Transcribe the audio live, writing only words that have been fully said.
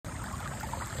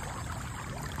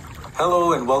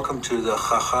Hello and welcome to the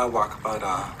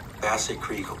Wakbada Bassett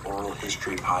Creek Oral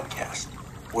History Podcast,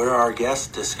 where our guests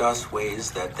discuss ways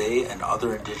that they and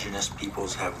other indigenous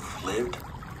peoples have lived,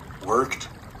 worked,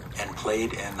 and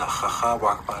played in the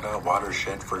Wakbada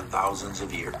watershed for thousands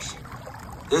of years.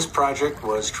 This project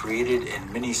was created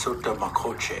in Minnesota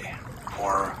Makoche,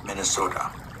 or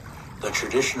Minnesota, the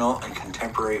traditional and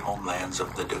contemporary homelands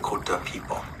of the Dakota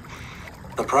people.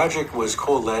 The project was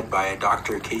co-led by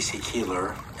Dr. Casey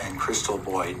Keeler and Crystal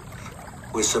Boyd,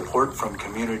 with support from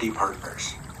community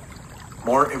partners.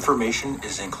 More information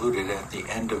is included at the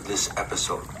end of this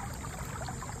episode.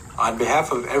 On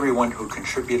behalf of everyone who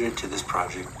contributed to this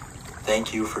project,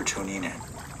 thank you for tuning in.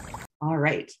 All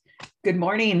right. Good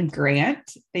morning,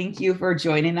 Grant. Thank you for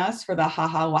joining us for the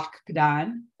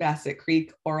Wakpadan Bassett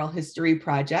Creek Oral History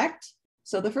Project.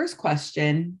 So the first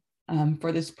question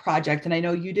for this project, and I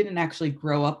know you didn't actually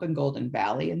grow up in Golden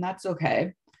Valley, and that's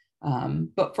okay.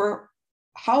 But for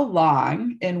how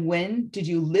long and when did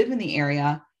you live in the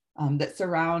area that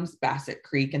surrounds Bassett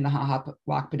Creek in the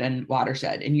Wakpadan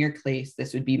watershed? In your case,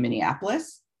 this would be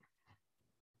Minneapolis.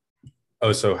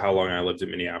 Oh, so how long I lived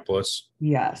in Minneapolis?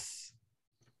 Yes.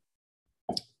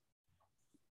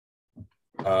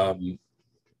 I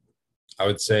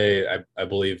would say, I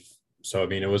believe, so I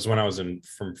mean, it was when I was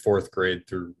from fourth grade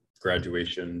through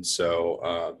graduation.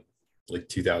 So like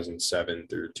 2007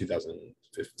 through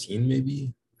 2015,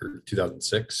 maybe, or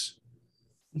 2006.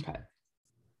 Okay.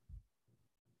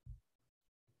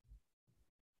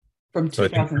 From So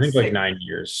 2006. I think like 9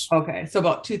 years. Okay. So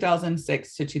about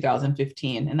 2006 to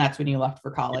 2015. And that's when you left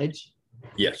for college?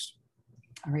 Yes.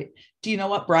 All right. Do you know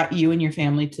what brought you and your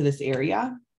family to this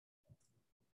area?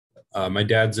 My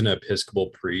dad's an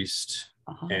Episcopal priest,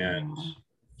 and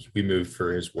we moved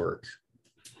for his work.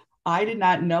 I did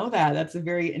not know that. That's a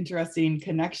very interesting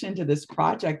connection to this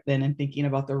project then, and thinking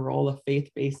about the role of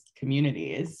faith-based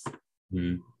communities.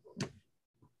 Mm-hmm.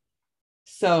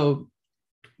 So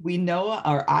we know,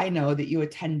 or I know, that you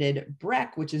attended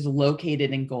BREC, which is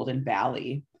located in Golden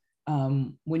Valley.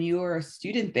 When you were a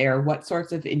student there, what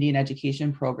sorts of Indian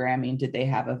education programming did they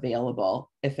have available,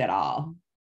 if at all?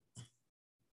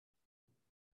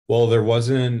 Well, there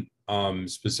wasn't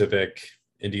specific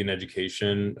Indian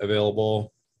education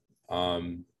available.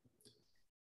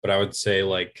 But I would say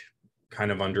like kind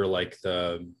of under like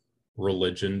the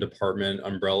religion department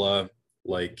umbrella,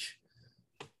 like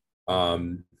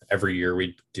every year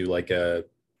we'd do like an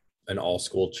all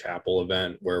school chapel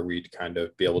event where we'd kind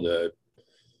of be able to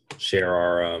share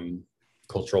our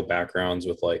cultural backgrounds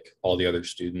with like all the other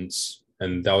students.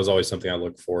 And that was always something I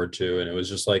looked forward to. And it was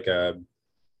just like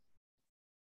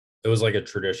it was like a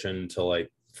tradition to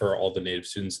like, for all the Native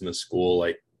students in the school,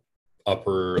 like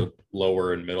upper,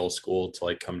 lower, and middle school, to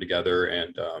like come together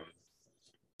and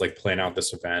like plan out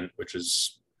this event, which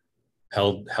is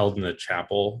held in the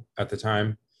chapel at the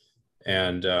time.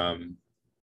 And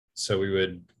so we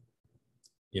would,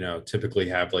 typically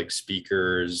have like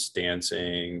speakers,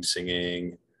 dancing,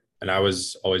 singing, and I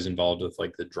was always involved with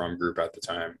like the drum group at the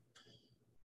time.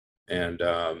 And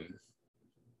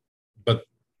but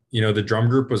the drum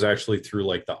group was actually through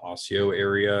like the Osseo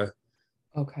area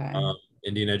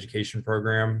Indian education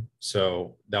program.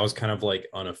 So that was kind of like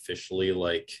unofficially,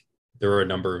 like there were a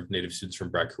number of Native students from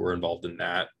BREC who were involved in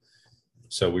that.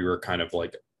 So we were kind of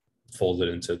like folded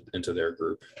into their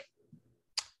group.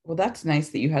 Well, that's nice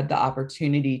that you had the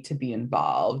opportunity to be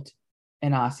involved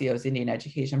in Osseo's Indian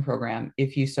education program,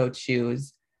 if you so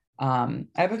choose. I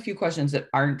have a few questions that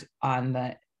aren't on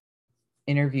the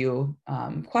interview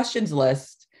questions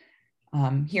list.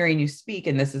 Hearing you speak,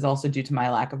 and this is also due to my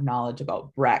lack of knowledge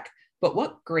about BREC, but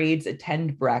what grades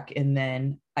attend BREC? And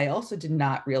then I also did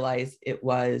not realize it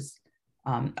was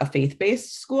a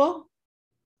faith-based school.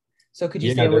 So could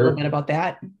you say a little bit about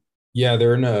that? Yeah,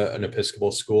 they're in an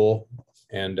Episcopal school,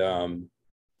 and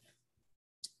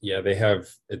they have,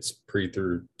 it's pre-K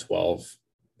through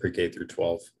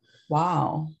 12.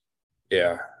 Wow.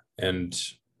 Yeah, and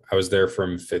I was there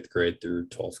from 5th grade through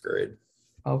 12th grade.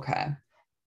 Okay.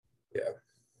 Yeah.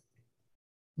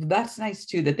 That's nice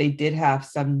too, that they did have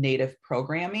some Native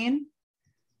programming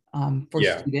for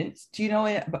students. Do you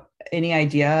know any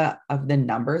idea of the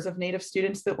numbers of Native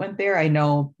students that went there? I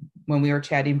know when we were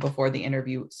chatting before the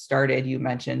interview started, you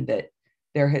mentioned that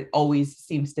there always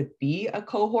seems to be a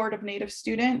cohort of Native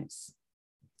students.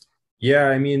 Yeah,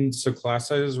 I mean, so class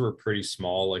sizes were pretty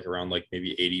small, like around like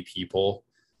maybe 80 people.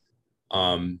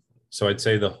 So I'd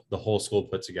say the whole school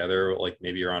put together, like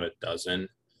maybe around a dozen.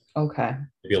 Okay.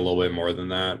 Maybe a little bit more than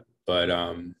that. But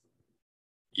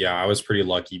I was pretty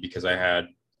lucky because there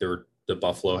were the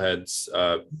Buffalo Heads,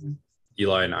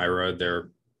 Eli and Ira, they're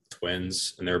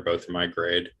twins, and they were both in my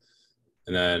grade.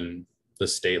 And then the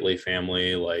Stately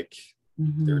family, like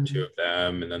there are two of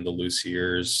them, and then the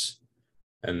Luciers.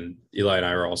 And Eli and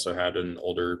I also had an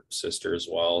older sister as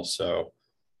well. So,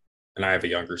 and I have a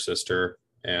younger sister.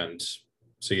 And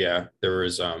so, yeah, there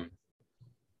was, I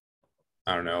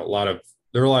don't know,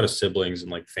 there were a lot of siblings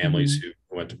and like families who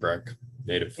went to Breck,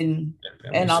 Native And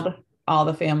families. all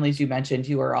the families you mentioned,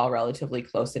 you were all relatively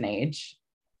close in age.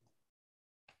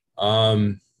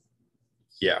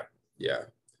 Yeah.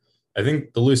 I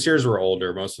think the Luciers were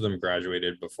older. Most of them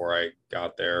graduated before I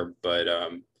got there, but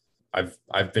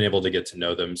I've been able to get to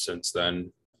know them since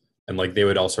then. And like they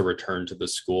would also return to the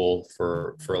school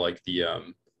for like the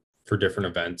for different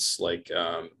events, like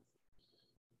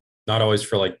not always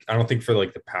for like, I don't think for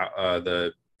like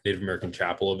the Native American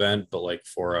Chapel event, but like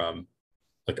for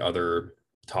like other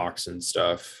talks and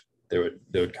stuff, they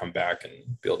would come back and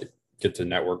be able to get to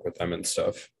network with them and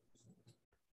stuff.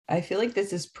 I feel like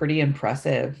this is pretty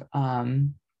impressive.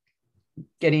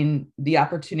 Getting the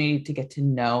opportunity to get to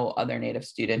know other Native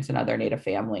students and other Native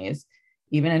families,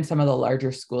 even in some of the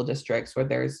larger school districts where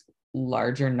there's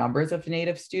larger numbers of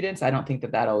Native students. I don't think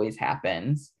that always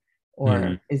happens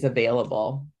or is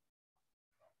available.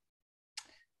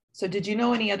 So did you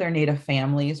know any other Native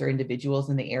families or individuals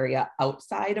in the area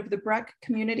outside of the Breck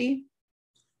community?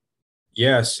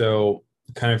 Yeah, so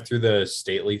kind of through the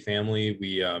Stately family,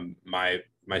 we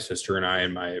my sister and I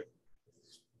and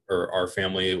our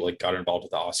family like got involved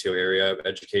with the Osseo area of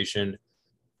education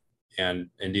and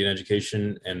Indian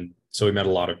education. And so we met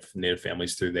a lot of Native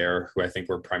families through there who I think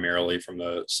were primarily from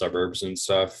the suburbs and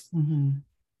stuff.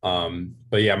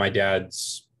 But yeah, my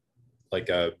dad's like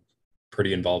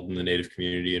pretty involved in the Native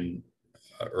community and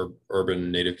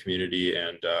urban Native community.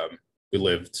 And we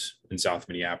lived in South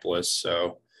Minneapolis.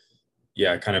 So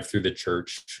yeah, kind of through the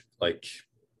church,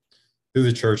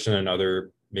 and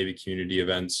other maybe community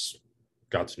events,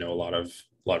 got to know a lot of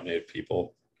Native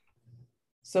people.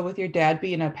 So with your dad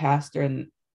being a pastor,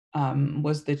 and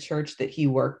was the church that he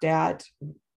worked at,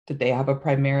 did they have a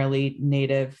primarily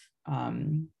Native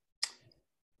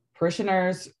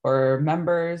parishioners or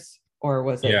members, or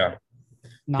was it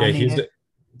non-Native? Yeah,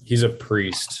 he's a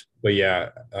priest, but yeah,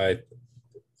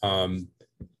 it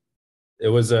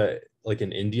was like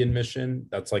an Indian mission.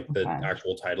 That's like the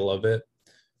actual title of it,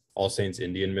 All Saints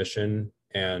Indian Mission.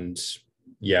 And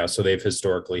yeah, so they've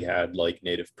historically had like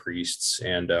Native priests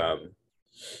and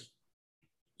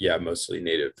mostly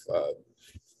Native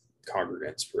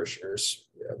congregants, parishioners.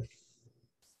 Yeah,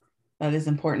 that is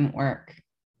important work.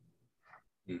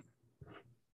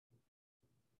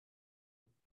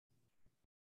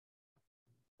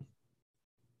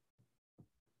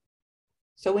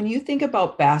 So when you think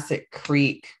about Bassett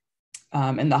Creek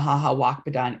in the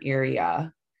Ha-Ha-Wak-Padan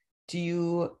area, do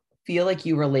you feel like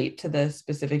you relate to the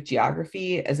specific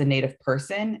geography as a Native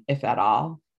person, if at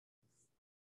all?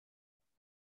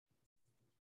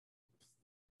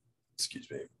 Excuse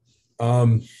me.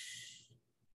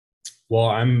 Well,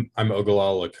 I'm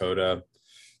Oglala Lakota,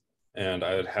 and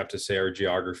I would have to say our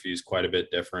geography is quite a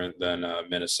bit different than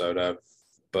Minnesota.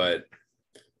 But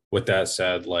with that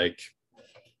said, like,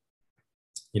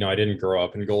 I didn't grow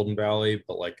up in Golden Valley,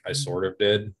 but like I sort of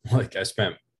did. Like I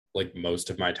spent like most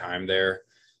of my time there,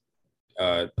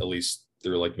 at least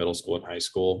through like middle school and high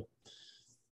school.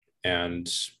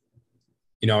 And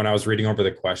when I was reading over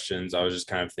the questions, I was just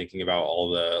kind of thinking about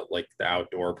all the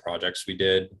outdoor projects we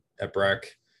did at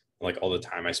Breck, like all the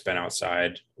time I spent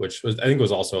outside, which I think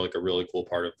was also like a really cool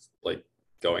part of like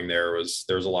going there.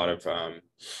 There was a lot of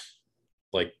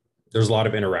there's a lot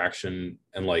of interaction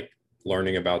and like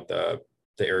learning about the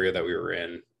area that we were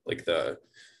in, like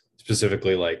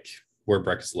specifically like where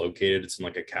Breck is located. It's in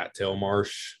like a cattail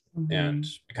marsh, and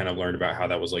I kind of learned about how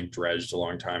that was like dredged a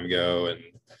long time ago, and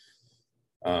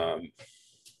how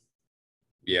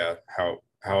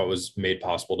it was made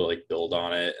possible to like build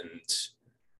on it, and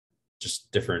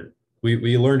just different.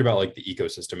 We learned about like the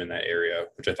ecosystem in that area,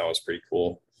 which I thought was pretty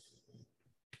cool.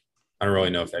 I don't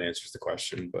really know if that answers the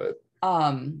question, but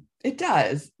it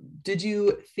does. Did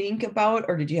you think about,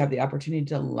 or did you have the opportunity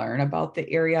to learn about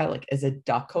the area like as a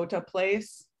Dakota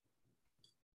place?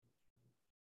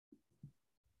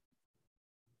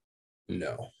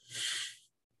 No.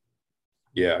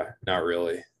 Yeah, not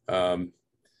really. But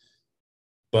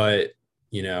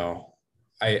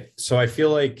I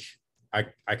feel like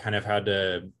I kind of had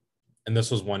to, and this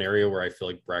was one area where I feel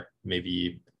like Breck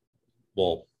maybe,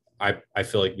 well, I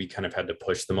feel like we kind of had to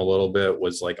push them a little bit,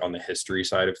 was like on the history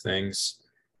side of things.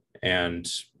 And,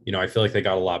 I feel like they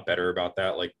got a lot better about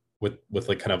that, like with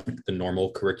like kind of the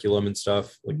normal curriculum and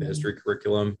stuff, like the history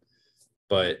curriculum.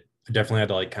 But I definitely had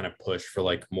to like kind of push for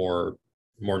like more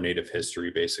Native history,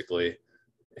 basically.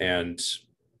 And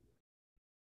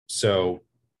so,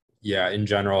 yeah, in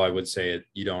general, I would say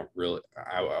you don't really,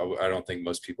 I don't think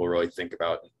most people really think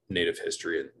about Native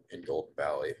history in Golden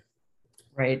Valley.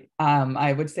 Right.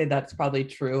 I would say that's probably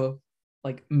true of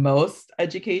like most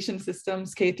education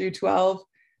systems, K through 12,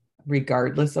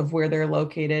 regardless of where they're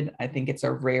located. I think it's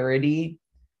a rarity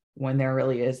when there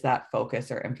really is that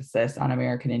focus or emphasis on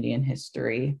American Indian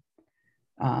history.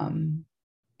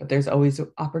 But there's always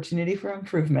opportunity for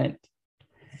improvement.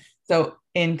 So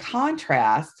in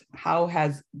contrast, how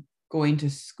has going to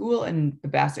school in the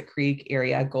Bassett Creek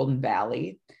area, Golden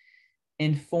Valley,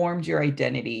 informed your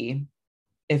identity,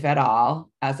 if at all,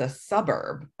 as a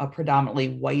suburb, a predominantly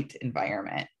white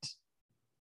environment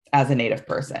as a Native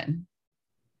person?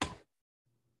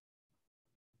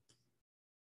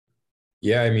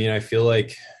 Yeah, I mean, I feel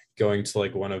like going to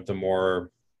like one of the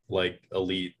more like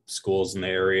elite schools in the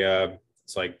area,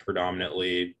 it's like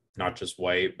predominantly not just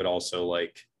white, but also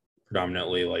like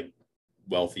predominantly like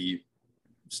wealthy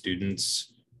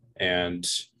students. And,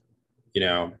 you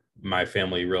know, my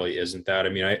family really isn't that. I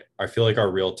mean, I feel like our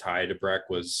real tie to Breck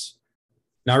was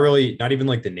not even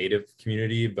like the Native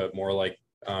community, but more like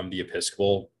the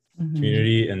Episcopal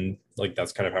community. And like,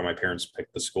 that's kind of how my parents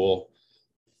picked the school.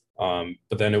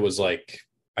 But then it was like,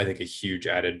 I think a huge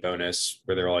added bonus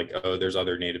where they're like, oh, there's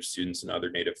other Native students and other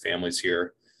Native families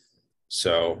here.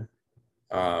 So,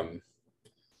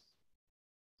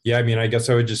 yeah, I mean, I guess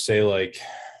I would just say like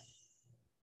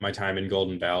my time in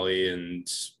Golden Valley and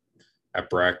at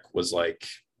Breck was like,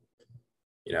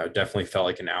 you know, definitely felt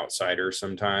like an outsider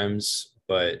sometimes,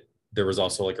 but there was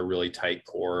also like a really tight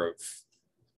core of,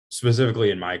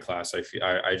 specifically in my class,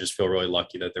 I just feel really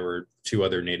lucky that there were two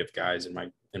other Native guys in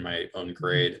my own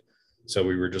grade. So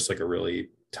we were just like a really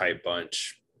tight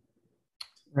bunch.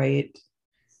 Right.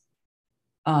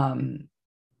 And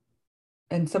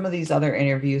some of these other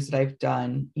interviews that I've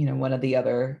done, you know, one of the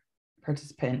other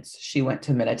participants, she went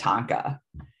to Minnetonka,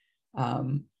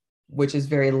 which is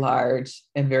very large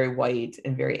and very white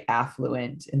and very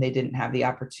affluent, and they didn't have the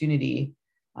opportunity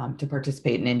to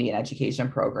participate in Indian education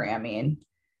programming.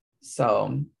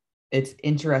 So it's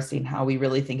interesting how we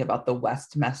really think about the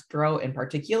West Metro in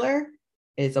particular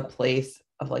is a place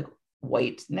of like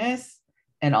whiteness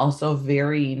and also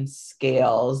varying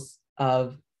scales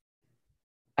of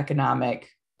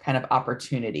economic kind of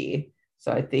opportunity.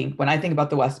 So I think when I think about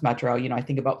the West Metro, you know, I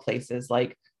think about places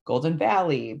like Golden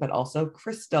Valley, but also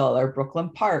Crystal or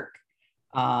Brooklyn Park,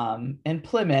 and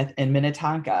Plymouth and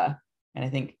Minnetonka. And I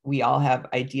think we all have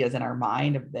ideas in our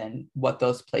mind of then what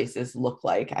those places look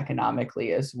like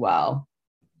economically as well.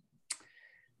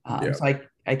 So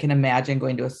I can imagine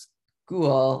going to a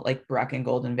school like Breck and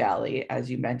Golden Valley, as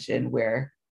you mentioned,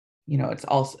 where, you know,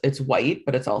 it's white,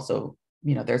 but it's also,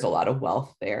 you know, there's a lot of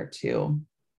wealth there too.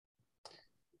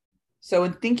 So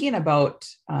in thinking about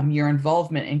your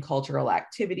involvement in cultural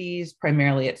activities,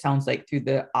 primarily it sounds like through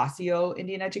the Osseo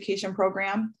Indian Education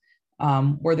Program,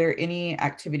 were there any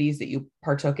activities that you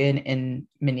partook in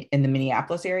the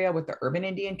Minneapolis area with the urban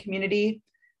Indian community?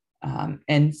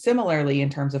 And similarly,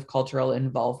 in terms of cultural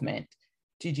involvement,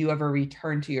 did you ever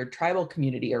return to your tribal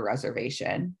community or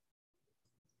reservation?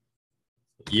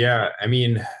 Yeah, I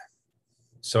mean,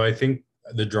 so I think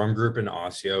the drum group in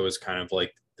Osseo is kind of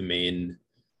like the main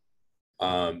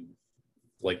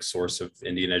like source of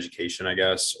Indian education, I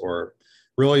guess, or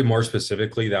really more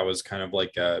specifically, that was kind of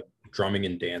like drumming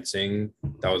and dancing.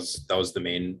 That was the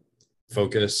main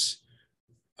focus.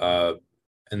 And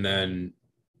then,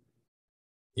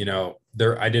 you know,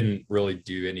 I didn't really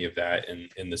do any of that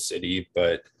in the city,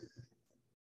 but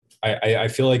I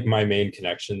feel like my main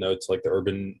connection though to like the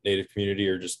urban Native community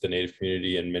or just the Native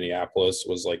community in Minneapolis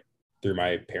was like through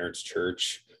my parents'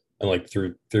 church and like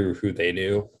through who they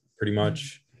knew pretty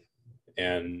much.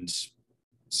 And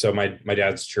so my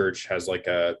dad's church has like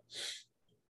a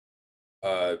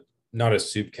not a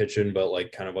soup kitchen, but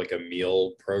like kind of like a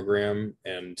meal program,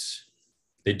 and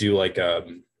they do like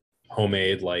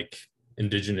homemade like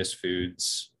indigenous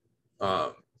foods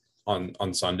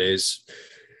on Sundays,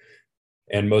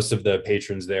 and most of the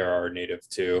patrons there are Native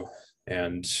too.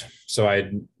 And so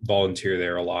I volunteer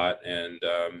there a lot, and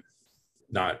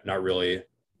not really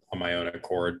on my own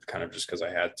accord, kind of just because I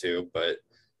had to, but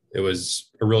it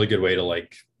was a really good way to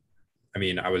like, I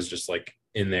mean, I was just like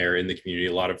in there in the community,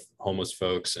 a lot of homeless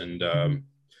folks, and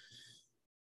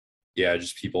yeah,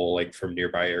 just people like from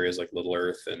nearby areas like Little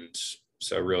Earth. And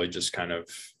so really just kind of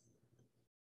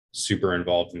super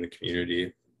involved in the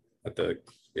community at the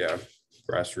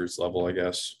grassroots level, I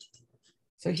guess.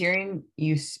 So hearing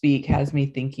you speak has me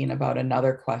thinking about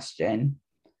another question.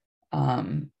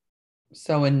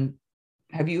 So in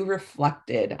have you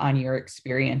reflected on your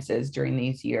experiences during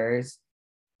these years,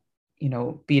 you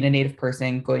know, being a Native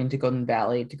person, going to Golden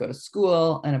Valley to go to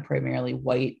school in a primarily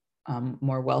white,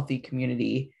 more wealthy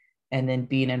community, and then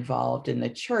being involved in the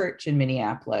church in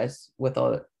Minneapolis with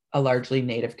a largely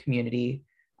Native community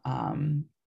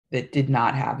that did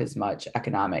not have as much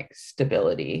economic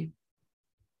stability?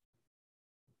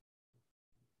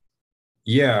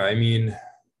 Yeah, I mean,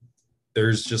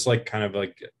 there's just like kind of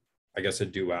like, I guess, a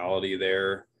duality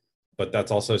there, but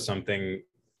that's also something.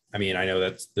 I mean, I know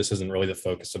that this isn't really the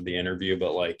focus of the interview,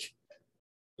 but like,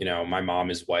 you know, my mom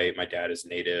is white, my dad is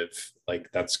Native. Like,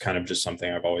 that's kind of just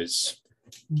something I've always,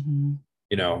 Mm-hmm.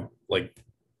 you know, like,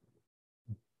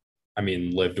 I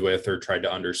mean, lived with or tried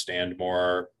to understand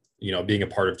more, you know, being a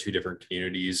part of two different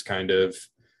communities kind of.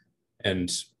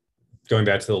 And going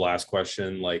back to the last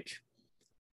question, like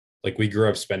we grew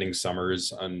up spending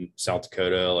summers on South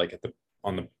Dakota, like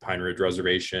on the Pine Ridge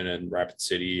Reservation and Rapid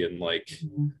City. And like,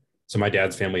 Mm-hmm. so my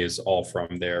dad's family is all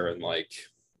from there, and like,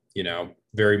 you know,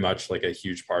 very much like a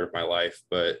huge part of my life.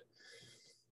 But,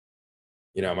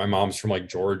 you know, my mom's from like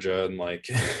Georgia and like,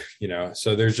 you know,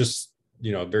 so there's just,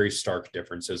 you know, very stark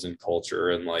differences in culture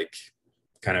and like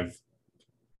kind of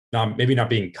not, maybe not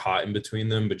being caught in between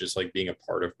them, but just like being a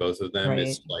part of both of them Right,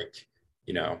 is like,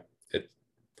 you know, it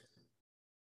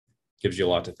gives you a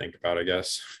lot to think about, I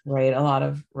guess. right. A lot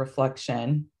of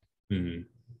reflection. Mhm.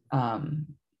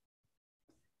 Um,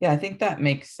 yeah, I think that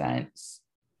makes sense.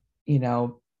 You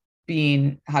know,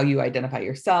 being how you identify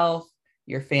yourself,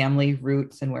 your family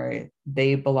roots, and where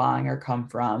they belong or come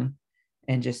from,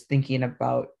 and just thinking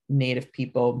about Native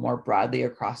people more broadly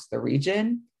across the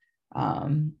region.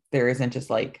 There isn't just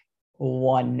like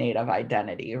one Native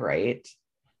identity, right?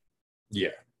 Yeah.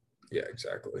 Yeah,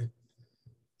 exactly.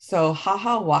 So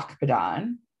Haha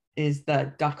Wakpadan is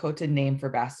the Dakota name for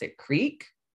Bassett Creek.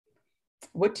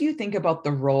 What do you think about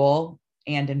the role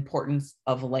and importance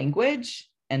of language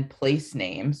and place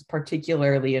names,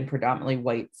 particularly in predominantly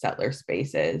white settler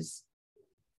spaces?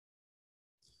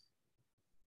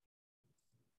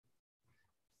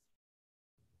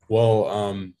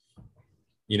 Well,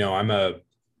 you know,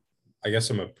 I guess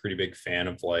I'm a pretty big fan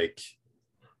of like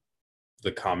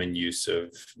the common use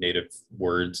of native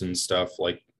words and stuff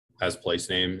like as place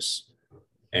names.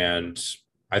 And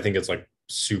I think it's like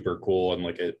super cool. And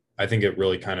like I think it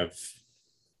really kind of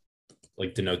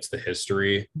like denotes the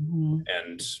history. Mm-hmm.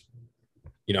 And,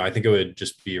 you know, I think it would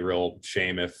just be a real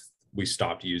shame if we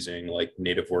stopped using like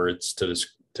native words to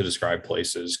describe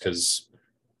places. Cause,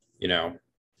 you know,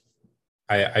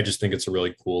 I just think it's a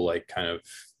really cool, like kind of,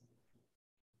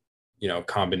 you know,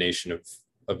 combination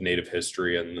of native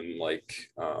history and then like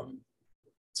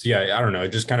so yeah, I don't know,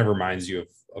 it just kind of reminds you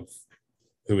of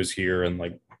who was here and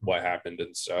like what happened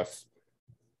and stuff.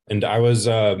 And I was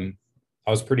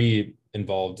pretty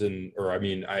involved in, or I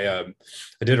mean, I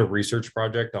did a research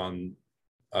project on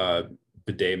uh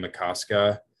Bidet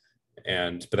Makaska,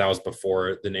 and but that was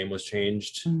before the name was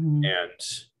changed. Mm-hmm. And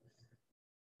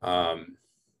um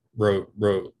wrote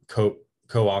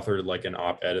co-authored like an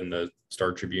op-ed in the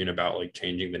Star Tribune about like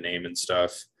changing the name and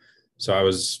stuff. So I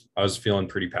was feeling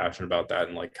pretty passionate about that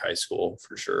in like high school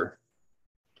for sure.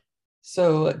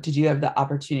 So, did you have the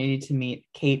opportunity to meet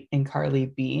Kate and Carly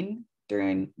Bean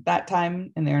during that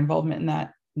time and their involvement in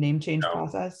that name change No,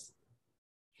 process?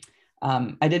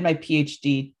 I did my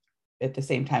PhD at the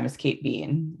same time as Kate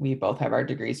Bean. We both have our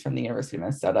degrees from the University of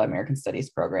Minnesota American Studies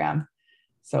program.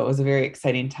 So it was a very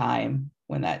exciting time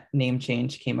when that name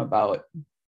change came about.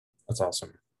 that's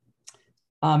awesome.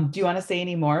 Do you want to say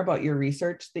any more about your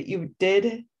research that you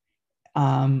did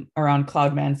around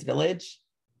Cloudman's Village?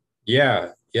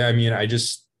 Yeah. I mean, I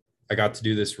got to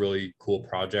do this really cool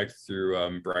project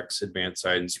through Breck's Advanced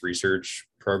Science Research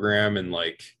Program, and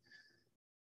like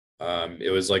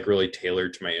it was like really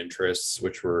tailored to my interests,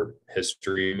 which were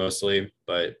history mostly,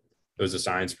 but it was a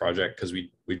science project because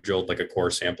we drilled like a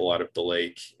core sample out of the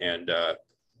lake and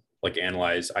like I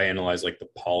analyzed like the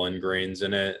pollen grains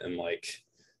in it, and like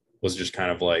was just kind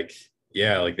of like,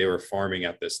 yeah, like they were farming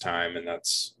at this time, and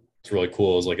it's really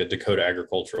cool. It was like a Dakota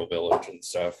agricultural village and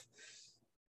stuff.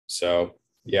 So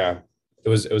yeah, it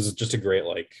was just a great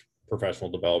like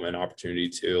professional development opportunity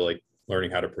too, like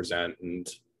learning how to present and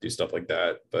do stuff like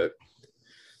that. But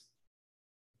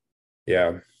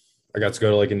yeah, I got to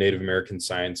go to like a Native American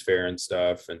science fair and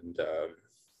stuff, and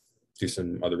do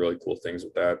some other really cool things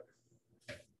with that.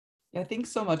 I think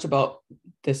so much about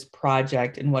this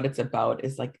project and what it's about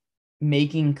is like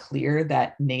making clear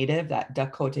that Native, that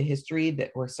Dakota history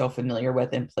that we're so familiar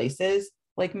with in places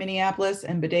like Minneapolis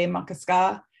and Bidet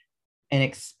Makaska, and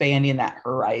expanding that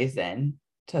horizon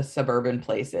to suburban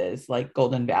places like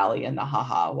Golden Valley and the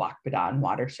Haha Wakpadaan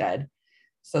watershed.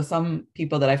 So some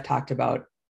people that I've talked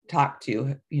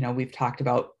to, we've talked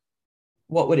about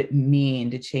what would it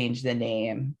mean to change the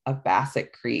name of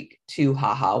Bassett Creek to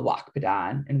Haha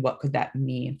Wakpadaan, and what could that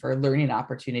mean for learning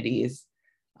opportunities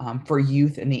for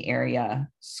youth in the area,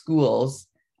 schools,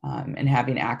 and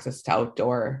having access to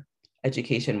outdoor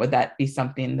education. Would that be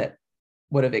something that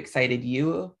would have excited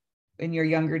you in your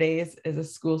younger days as a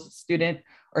school student,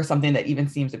 or something that even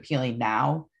seems appealing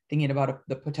now, thinking about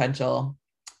the potential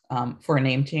for a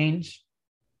name change?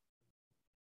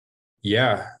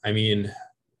 Yeah, I mean,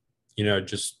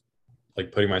 just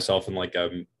like putting myself in like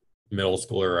a middle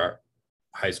schooler or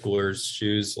high schooler's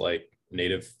shoes, like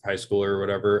native high schooler or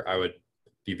whatever, I would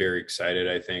be very excited,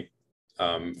 I think,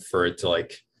 for it to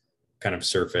like kind of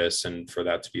surface and for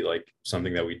that to be like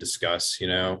something that we discuss,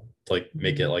 to like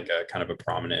make it like a kind of a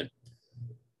prominent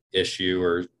issue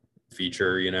or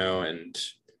feature, and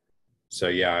so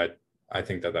yeah, I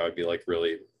think that would be like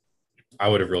really, I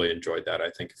would have really enjoyed that,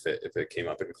 I think, if it came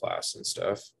up in class and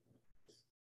stuff.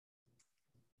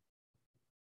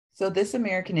 So this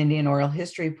American Indian Oral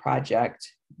History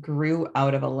Project grew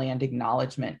out of a land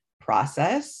acknowledgement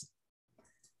process.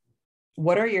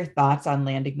 What are your thoughts on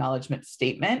land acknowledgement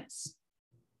statements?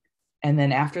 And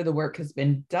then after the work has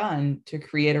been done to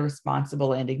create a responsible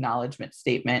land acknowledgement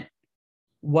statement,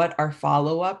 what are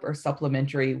follow-up or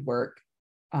supplementary work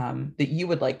that you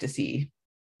would like to see?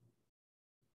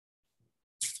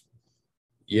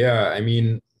 Yeah, I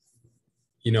mean,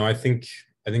 I think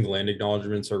land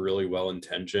acknowledgements are really well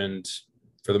intentioned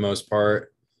for the most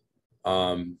part.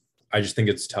 I just think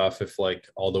it's tough if like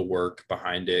all the work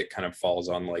behind it kind of falls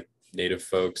on like Native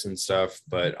folks and stuff,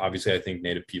 but obviously I think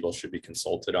Native people should be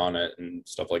consulted on it and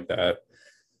stuff like that.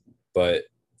 But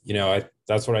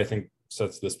that's what I think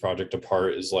sets this project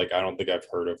apart, is like I don't think I've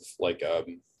heard of like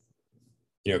kind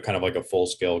of like a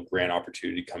full-scale grant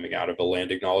opportunity coming out of a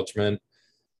land acknowledgement.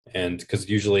 And because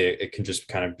usually it can just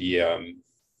kind of be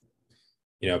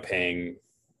paying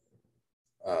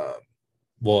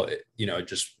it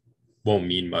just won't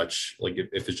mean much, like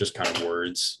if it's just kind of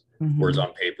words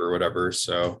on paper or whatever.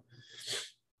 So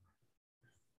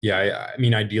yeah, I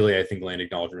mean, ideally I think land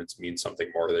acknowledgements mean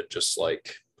something more than just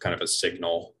like kind of a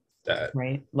signal that,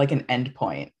 right, like an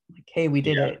endpoint, like, hey, we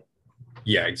did it.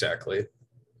 Yeah, exactly.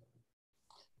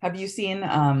 Have you seen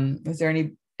is there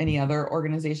any other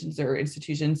organizations or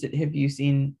institutions that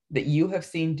you have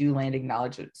seen do land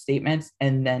acknowledgement statements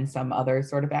and then some other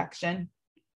sort of action?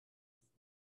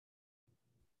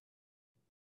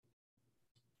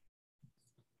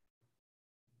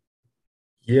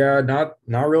 Yeah,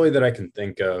 not really that I can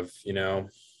think of,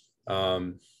 I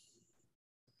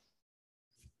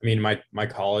mean, my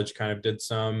college kind of did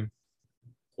some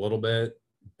a little bit,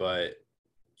 but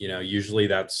usually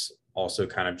that's also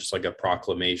kind of just like a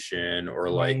proclamation or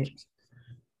like,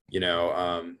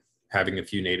 right. Having a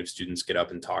few Native students get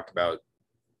up and talk about,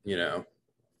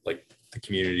 like the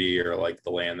community or like the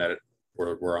land that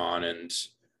we're on, and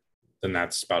then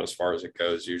that's about as far as it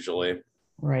goes usually.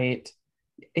 Right.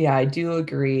 Yeah, I do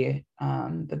agree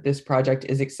that this project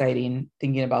is exciting,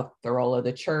 thinking about the role of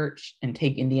the church and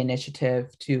taking the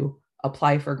initiative to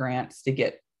apply for grants to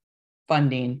get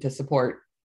funding to support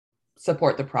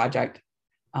the project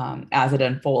as it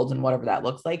unfolds and whatever that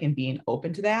looks like, and being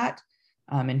open to that.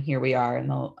 And here we are in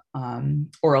the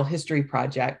oral history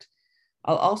project.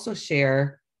 I'll also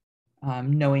share,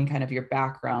 knowing kind of your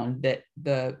background, that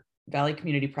the Valley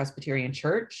Community Presbyterian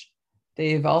Church,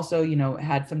 they've also,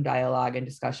 had some dialogue and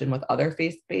discussion with other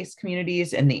faith-based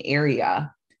communities in the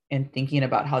area, and thinking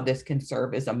about how this can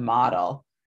serve as a model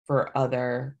for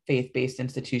other faith-based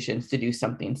institutions to do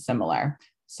something similar.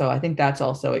 So I think that's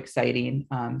also exciting,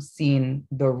 seeing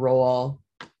the role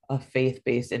of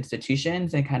faith-based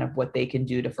institutions and kind of what they can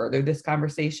do to further this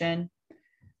conversation.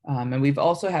 And we've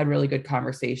also had really good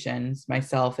conversations,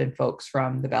 myself and folks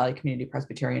from the Valley Community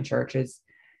Presbyterian Churches,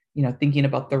 thinking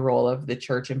about the role of the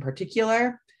church in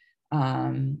particular,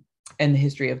 and the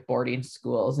history of boarding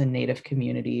schools in Native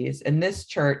communities. And this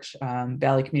church,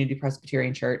 Valley Community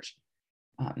Presbyterian Church,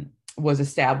 was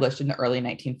established in the early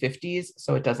 1950s,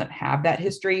 so it doesn't have that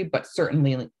history, but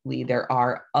certainly there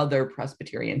are other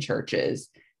Presbyterian churches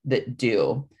that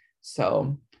do.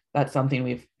 So that's something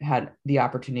we've had the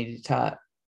opportunity to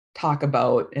talk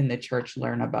about and the church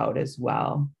learn about as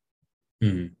well.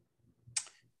 Mm-hmm.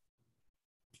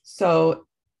 So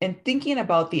in thinking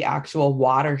about the actual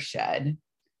watershed,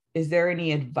 is there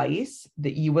any advice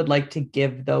that you would like to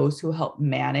give those who help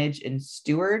manage and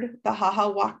steward the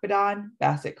Haha Wakpadaan,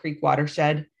 Bassett Creek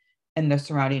watershed, and the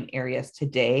surrounding areas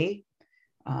today?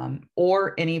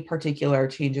 or any particular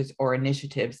changes or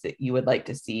initiatives that you would like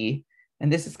to see.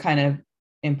 And this is kind of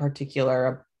in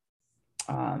particular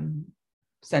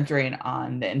centering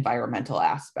on the environmental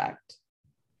aspect.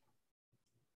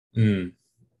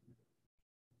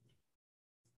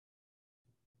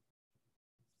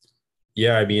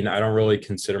 Yeah, I mean, I don't really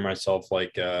consider myself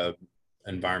like a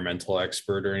environmental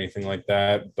expert or anything like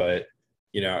that, but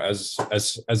as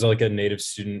like a native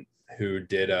student who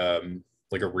did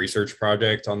like a research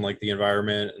project on like the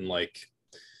environment, and like,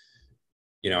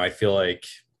 I feel like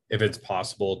if it's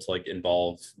possible to like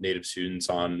involve native students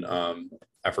on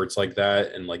efforts like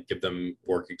that and like give them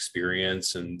work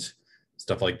experience and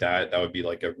stuff like that, that would be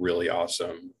like a really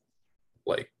awesome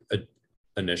like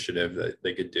initiative that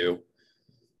they could do.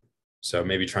 So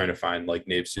maybe trying to find like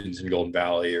native students in Golden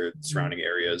Valley or surrounding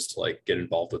areas to like get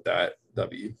involved with that.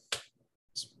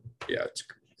 Yeah, it's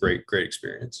great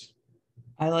experience.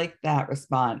 I like that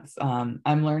response.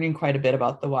 I'm learning quite a bit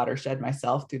about the watershed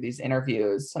myself through these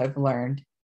interviews. So I've learned,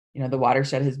 the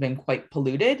watershed has been quite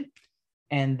polluted,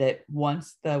 and that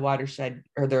once the watershed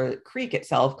or the creek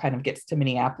itself kind of gets to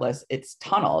Minneapolis, it's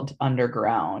tunneled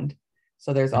underground.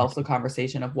 So there's also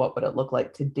conversation of what would it look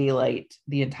like to daylight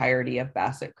the entirety of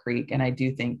Bassett Creek. And I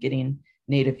do think getting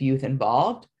Native youth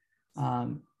involved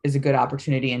is a good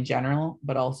opportunity in general,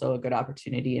 but also a good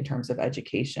opportunity in terms of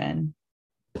education.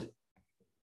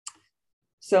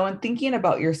 So in thinking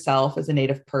about yourself as a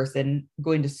Native person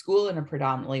going to school in a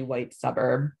predominantly white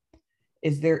suburb,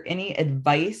 is there any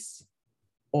advice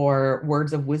or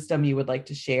words of wisdom you would like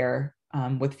to share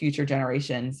with future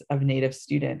generations of Native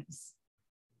students?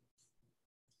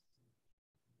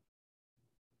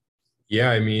 Yeah,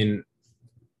 I mean,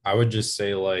 I would just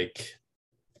say like,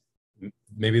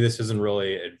 maybe this isn't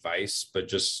really advice, but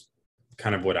just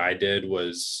kind of what I did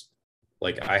was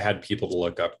like, I had people to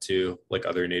look up to, like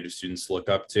other Native students to look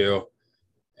up to,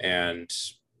 and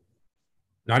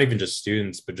not even just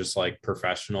students, but just like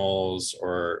professionals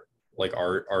or like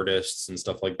artists and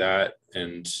stuff like that.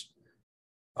 And,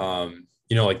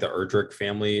 like the Erdrich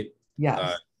family,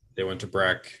 Yes. they went to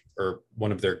Breck, or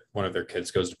one of their kids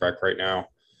goes to Breck right now.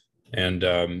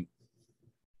 And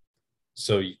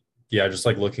so yeah, just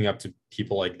like looking up to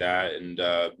people like that, and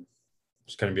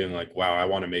just kind of being like, wow, I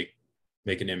want to make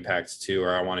an impact too,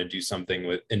 or I want to do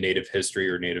something in Native history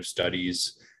or Native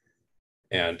studies.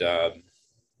 And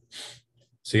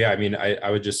so yeah, I mean, I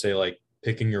would just say like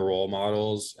picking your role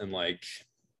models and like,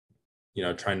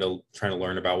 trying to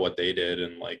learn about what they did,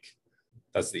 and like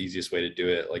that's the easiest way to do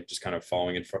it, like just kind of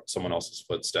following in someone else's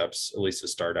footsteps, at least to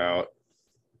start out.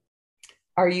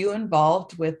 Are you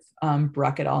involved with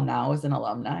Breck at all now as an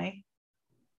alumni?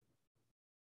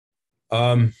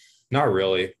 Not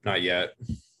really, not yet.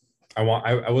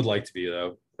 I would like to be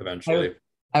though, eventually.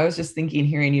 I was just thinking,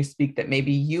 hearing you speak, that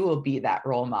maybe you will be that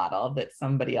role model that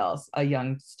somebody else, a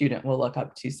young student, will look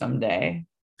up to someday.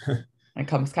 It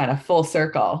comes kind of full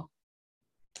circle.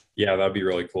 Yeah, that'd be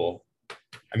really cool.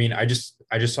 I mean, I just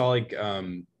saw like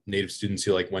Native students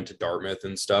who like went to Dartmouth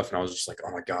and stuff, and I was just like,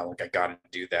 oh my god, like I gotta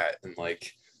do that. And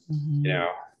like,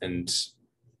 and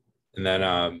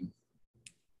then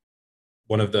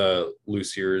one of the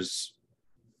Luciers,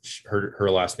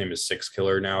 her last name is Six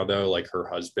Killer now though, like her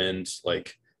husband,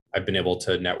 like I've been able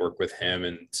to network with him,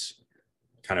 and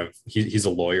kind of he's a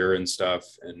lawyer and stuff.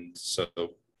 And so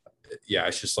yeah,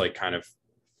 it's just like kind of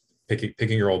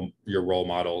picking your role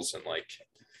models, and like,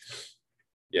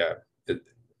 yeah,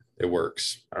 it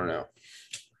works. I don't know.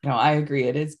 No, I agree.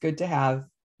 It is good to have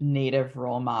Native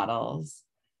role models.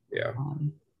 Yeah.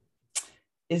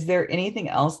 Is there anything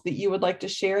else that you would like to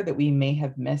share that we may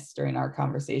have missed during our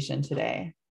conversation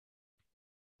today?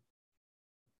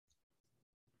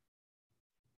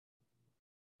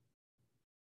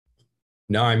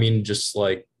 No, I mean, just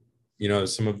like,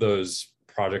 some of those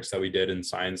projects that we did in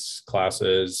science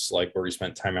classes, like where we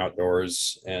spent time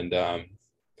outdoors, and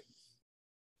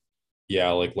yeah,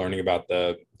 like learning about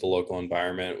the local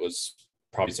environment was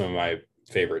probably some of my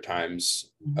favorite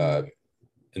times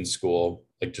in school.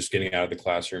 Like just getting out of the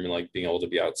classroom and like being able to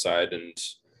be outside and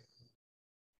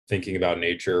thinking about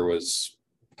nature was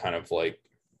kind of like,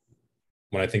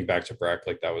 when I think back to Breck,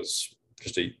 like that was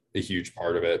just a huge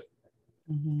part of it.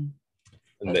 And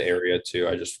the area too.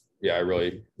 I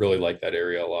really like that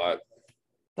area a lot.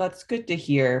 That's good to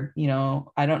hear.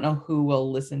 I don't know who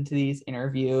will listen to these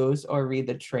interviews or read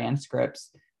the transcripts,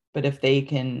 but if they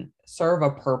can serve a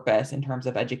purpose in terms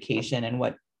of education and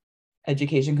what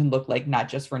education can look like, not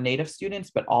just for Native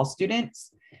students, but all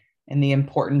students, and the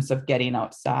importance of getting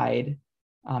outside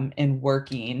and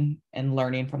working and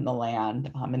learning from the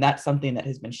land. And that's something that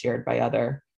has been shared by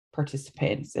other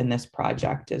participants in this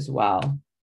project as well.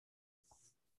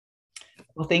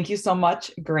 Well, thank you so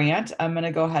much, Grant. I'm going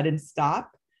to go ahead and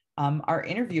stop our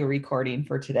interview recording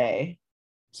for today.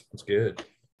 Sounds good.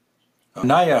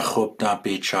 Naya chopna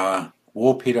becha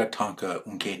wopira tanka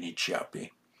unkeni chiapi.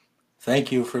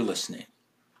 Thank you for listening.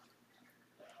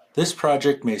 This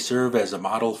project may serve as a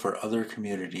model for other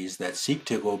communities that seek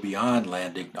to go beyond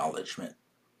land acknowledgement.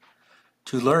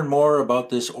 To learn more about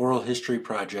this oral history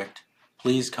project,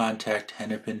 please contact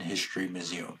Hennepin History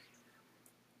Museum.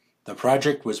 The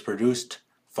project was produced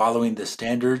following the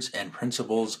standards and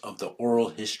principles of the Oral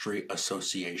History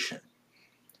Association.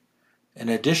 In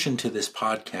addition to this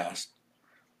podcast,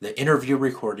 the interview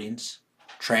recordings,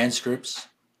 transcripts,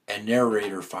 and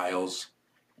narrator files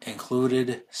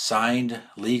included signed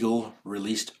legal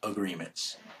released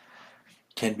agreements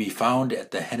can be found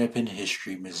at the Hennepin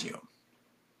History Museum.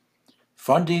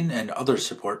 Funding and other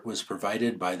support was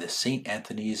provided by the St.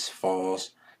 Anthony's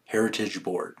Falls Heritage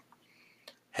Board,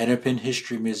 Hennepin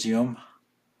History Museum,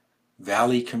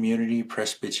 Valley Community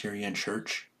Presbyterian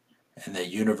Church, and the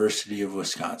University of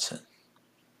Wisconsin.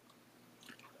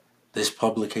 This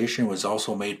publication was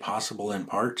also made possible in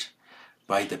part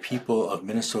by the people of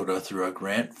Minnesota through a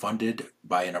grant funded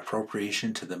by an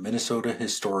appropriation to the Minnesota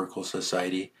Historical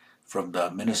Society from the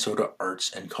Minnesota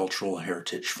Arts and Cultural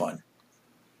Heritage Fund.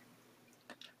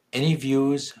 Any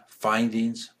views,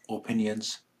 findings,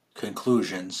 opinions,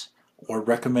 conclusions, or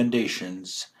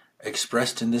recommendations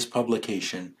expressed in this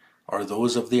publication are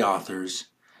those of the authors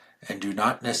and do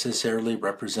not necessarily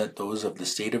represent those of the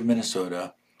state of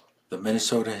Minnesota, the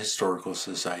Minnesota Historical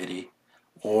Society,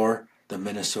 or the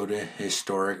Minnesota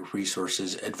Historic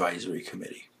Resources Advisory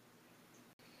Committee.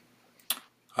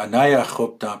 Anaya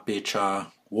chopna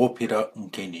pecha wopira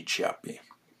unkeni chiapi.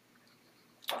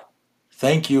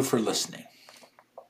 Thank you for listening.